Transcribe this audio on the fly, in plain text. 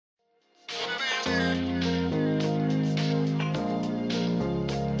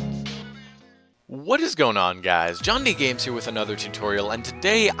What is going on, guys? Jond Games here with another tutorial, and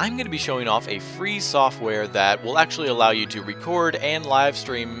today I'm going to be showing off a free software that will actually allow you to record and live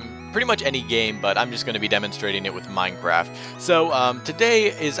stream pretty much any game, but I'm just going to be demonstrating it with Minecraft. So today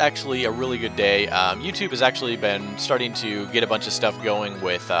is actually a really good day. YouTube has actually been starting to get a bunch of stuff going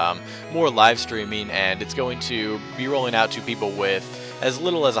with more live streaming, and it's going to be rolling out to people with as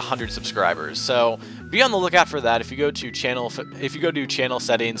little as 100 subscribers. So be on the lookout for that. If you go to channel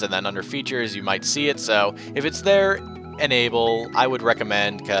settings and then under features, you might see it. So if it's there, enable. I would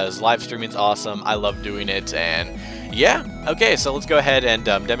recommend, because live streaming is awesome. I love doing it, and yeah. Okay, so let's go ahead and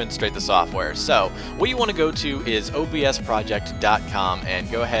demonstrate the software. So what you want to go to is obsproject.com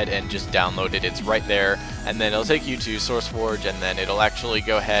and go ahead and just download it. It's right there, and then it'll take you to SourceForge, and then it'll actually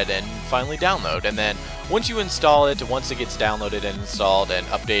go ahead and finally download. And then once you install it, once it gets downloaded and installed and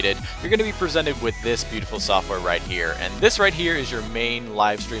updated, you're going to be presented with this beautiful software right here. And this right here is your main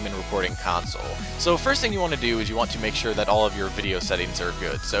live stream and recording console. So first thing you want to do is you want to make sure that all of your video settings are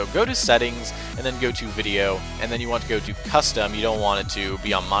good. So go to settings and then go to video, and then you want to go to custom. You don't want it to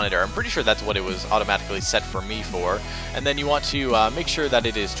be on monitor. I'm pretty sure that's what it was automatically set for me for. And then you want to make sure that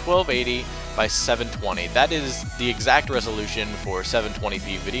it is 1280 by 720. That is the exact resolution for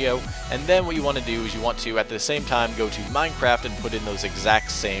 720p video. And then what you want to do is you want to at the same time go to Minecraft and put in those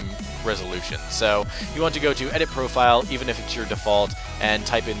exact same resolutions. So you want to go to edit profile, even if it's your default, and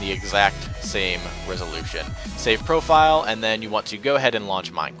type in the exact same resolution. Save profile, and then you want to go ahead and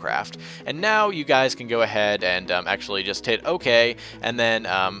launch Minecraft. And now you guys can go ahead and actually just hit OK, and then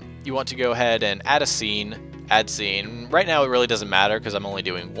you want to go ahead and add a scene. Add scene. Right now it really doesn't matter because I'm only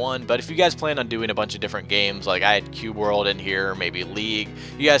doing one, but if you guys plan on doing a bunch of different games, like I had Cube World in here, maybe League,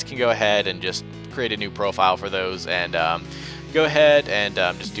 you guys can go ahead and just create a new profile for those, and go ahead and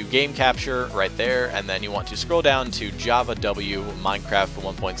just do game capture right there, and then you want to scroll down to Java W Minecraft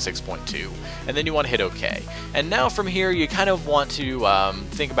 1.6.2, and then you want to hit OK. And now from here you kind of want to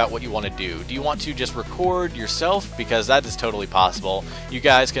think about what you want to do. Do you want to just record yourself? Because that is totally possible. You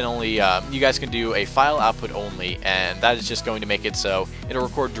guys can only do a file output only, and that is just going to make it so it'll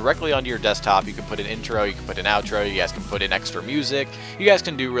record directly onto your desktop. You can put an intro, you can put an outro, you guys can put in extra music, you guys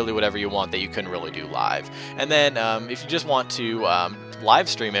can do really whatever you want that you couldn't really do live. And then if you just want to live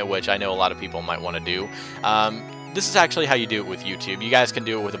stream it, which I know a lot of people might want to do, this is actually how you do it with YouTube. You guys can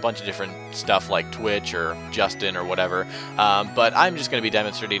do it with a bunch of different stuff like Twitch or Justin or whatever, but I'm just going to be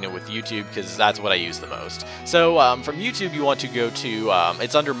demonstrating it with YouTube because that's what I use the most. So from YouTube you want to go to,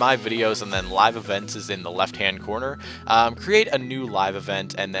 it's under My Videos, and then Live Events is in the left hand corner. Create a new live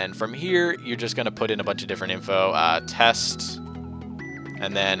event, and then from here you're just going to put in a bunch of different info, test,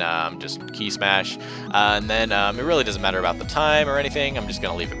 and then just key smash, and then it really doesn't matter about the time or anything. I'm just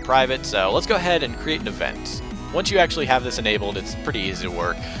going to leave it private. So let's go ahead and create an event. Once you actually have this enabled, it's pretty easy to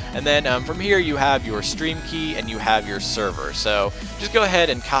work. And then from here you have your stream key and you have your server. So just go ahead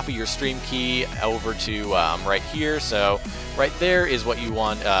and copy your stream key over to right here. So right there is what you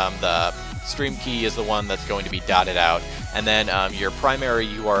want. The stream key is the one that's going to be dotted out, and then your primary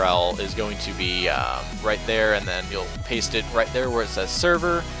URL is going to be right there, and then you'll paste it right there where it says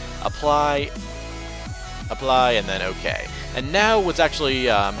server, apply, and then OK. And now what's actually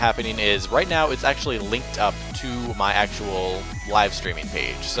happening is right now it's actually linked up to my actual live streaming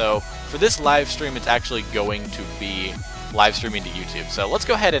page. So for this live stream, it's actually going to be live streaming to YouTube. So let's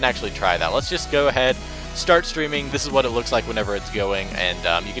go ahead and actually try that. Let's just go ahead, start streaming. This is what it looks like whenever it's going,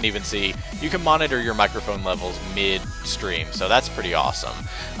 and you can even see, you can monitor your microphone levels mid-stream, so that's pretty awesome.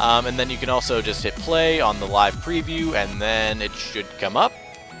 And then you can also just hit play on the live preview, and then it should come up.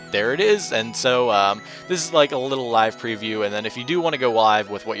 There it is. And so this is like a little live preview, and then if you do want to go live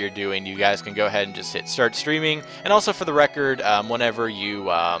with what you're doing, you guys can go ahead and just hit start streaming. And also for the record, whenever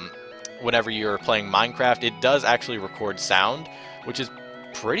you're playing Minecraft, it does actually record sound, which is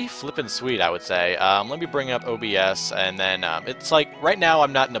pretty flippin' sweet, I would say. Let me bring up OBS, and then it's like right now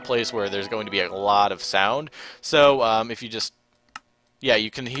I'm not in a place where there's going to be a lot of sound. So if you just, yeah,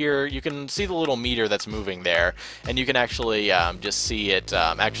 you can see the little meter that's moving there, and you can actually just see it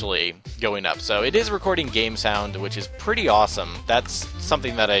actually going up. So it is recording game sound, which is pretty awesome. That's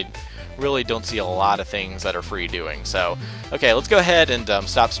something that I really don't see a lot of things that are free doing. So okay, let's go ahead and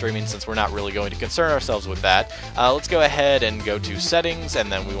stop streaming since we're not really going to concern ourselves with that. Let's go ahead and go to settings,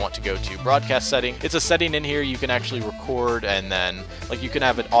 and then we want to go to broadcast setting. It's a setting in here you can actually record, and then like you can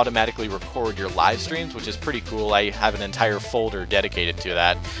have it automatically record your live streams, which is pretty cool. I have an entire folder dedicated to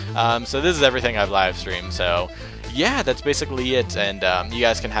that. So this is everything I've live streamed. So yeah, that's basically it, and you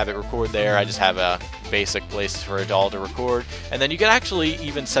guys can have it record there. I just have a basic place for it all to record, and then you can actually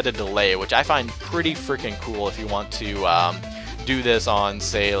even set a delay, which I find pretty freaking cool if you want to do this on,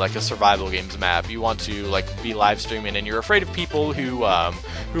 say, like a survival games map. You want to like be live streaming and you're afraid of people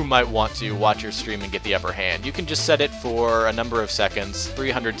who might want to watch your stream and get the upper hand. You can just set it for a number of seconds,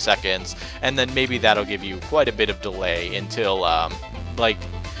 300 seconds, and then maybe that'll give you quite a bit of delay until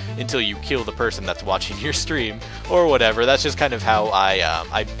until you kill the person that's watching your stream or whatever. That's just kind of how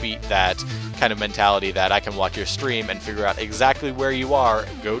I beat that kind of mentality, that I can watch your stream and figure out exactly where you are,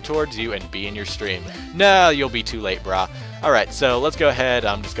 go towards you, and be in your stream. No, you'll be too late, brah. Alright, so let's go ahead.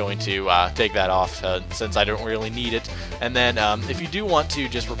 I'm just going to take that off since I don't really need it. And then if you do want to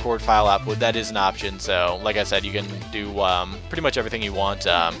just record file output, that is an option. So like I said, you can do pretty much everything you want.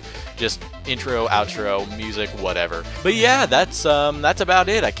 Just intro, outro, music, whatever. But yeah, that's about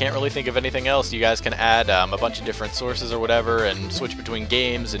it. I can't really think of anything else. You guys can add a bunch of different sources or whatever and switch between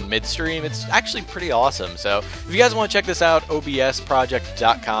games and midstream. It's actually pretty awesome. So if you guys want to check this out,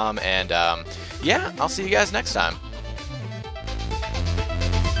 obsproject.com, and yeah, I'll see you guys next time.